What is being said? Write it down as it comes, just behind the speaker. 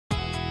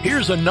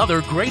Here's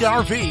another great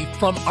RV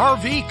from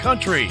RV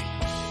Country.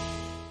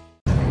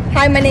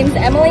 Hi, my name is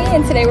Emily,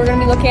 and today we're going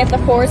to be looking at the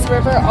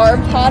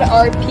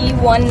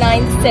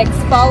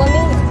River-R-Pod-RP-196. Follow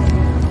me.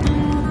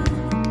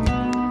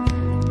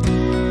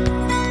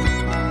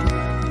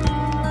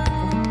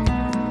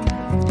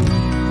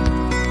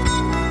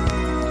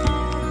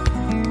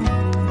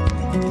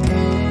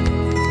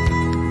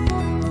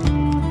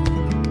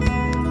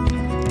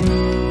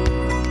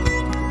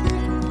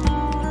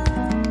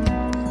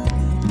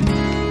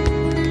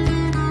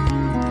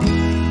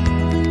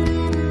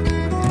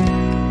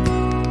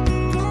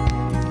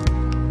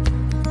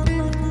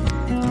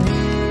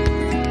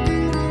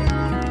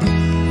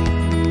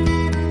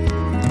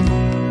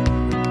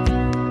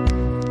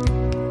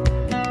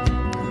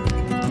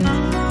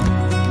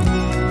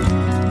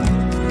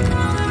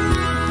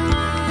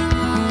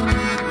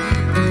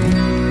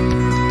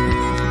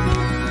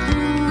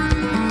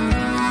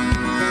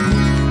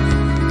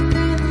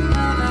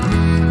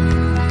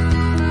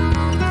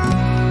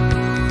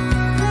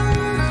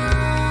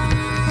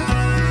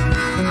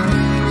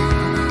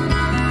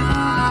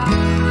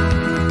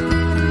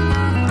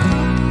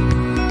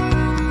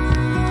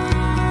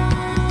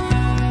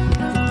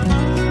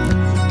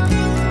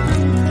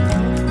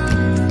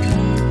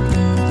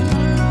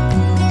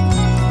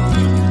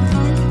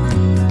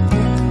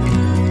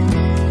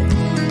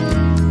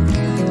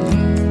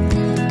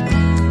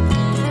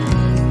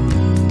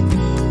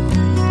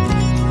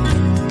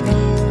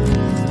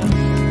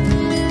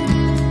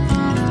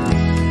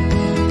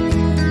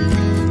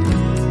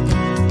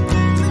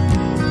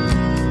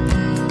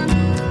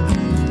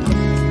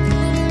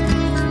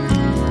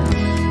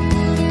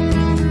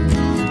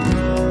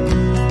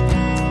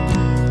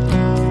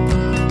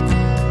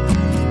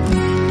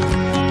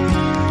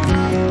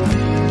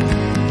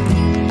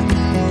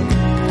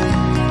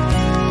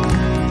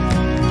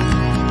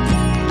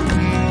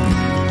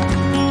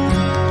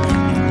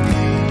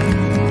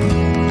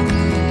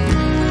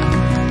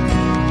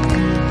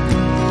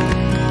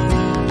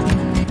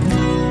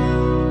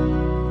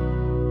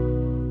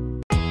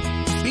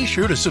 Be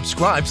sure to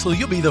subscribe so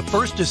you'll be the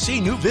first to see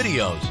new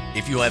videos.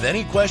 If you have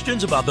any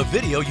questions about the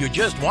video you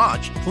just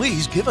watched,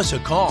 please give us a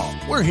call.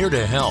 We're here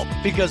to help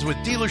because with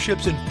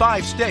dealerships in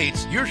 5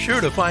 states, you're sure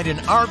to find an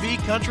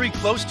RV Country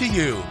close to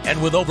you.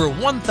 And with over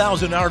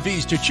 1,000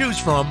 RVs to choose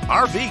from,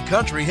 RV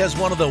Country has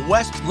one of the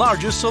West's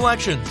largest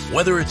selections.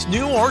 Whether it's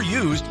new or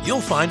used, you'll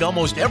find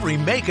almost every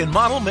make and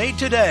model made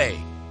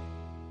today.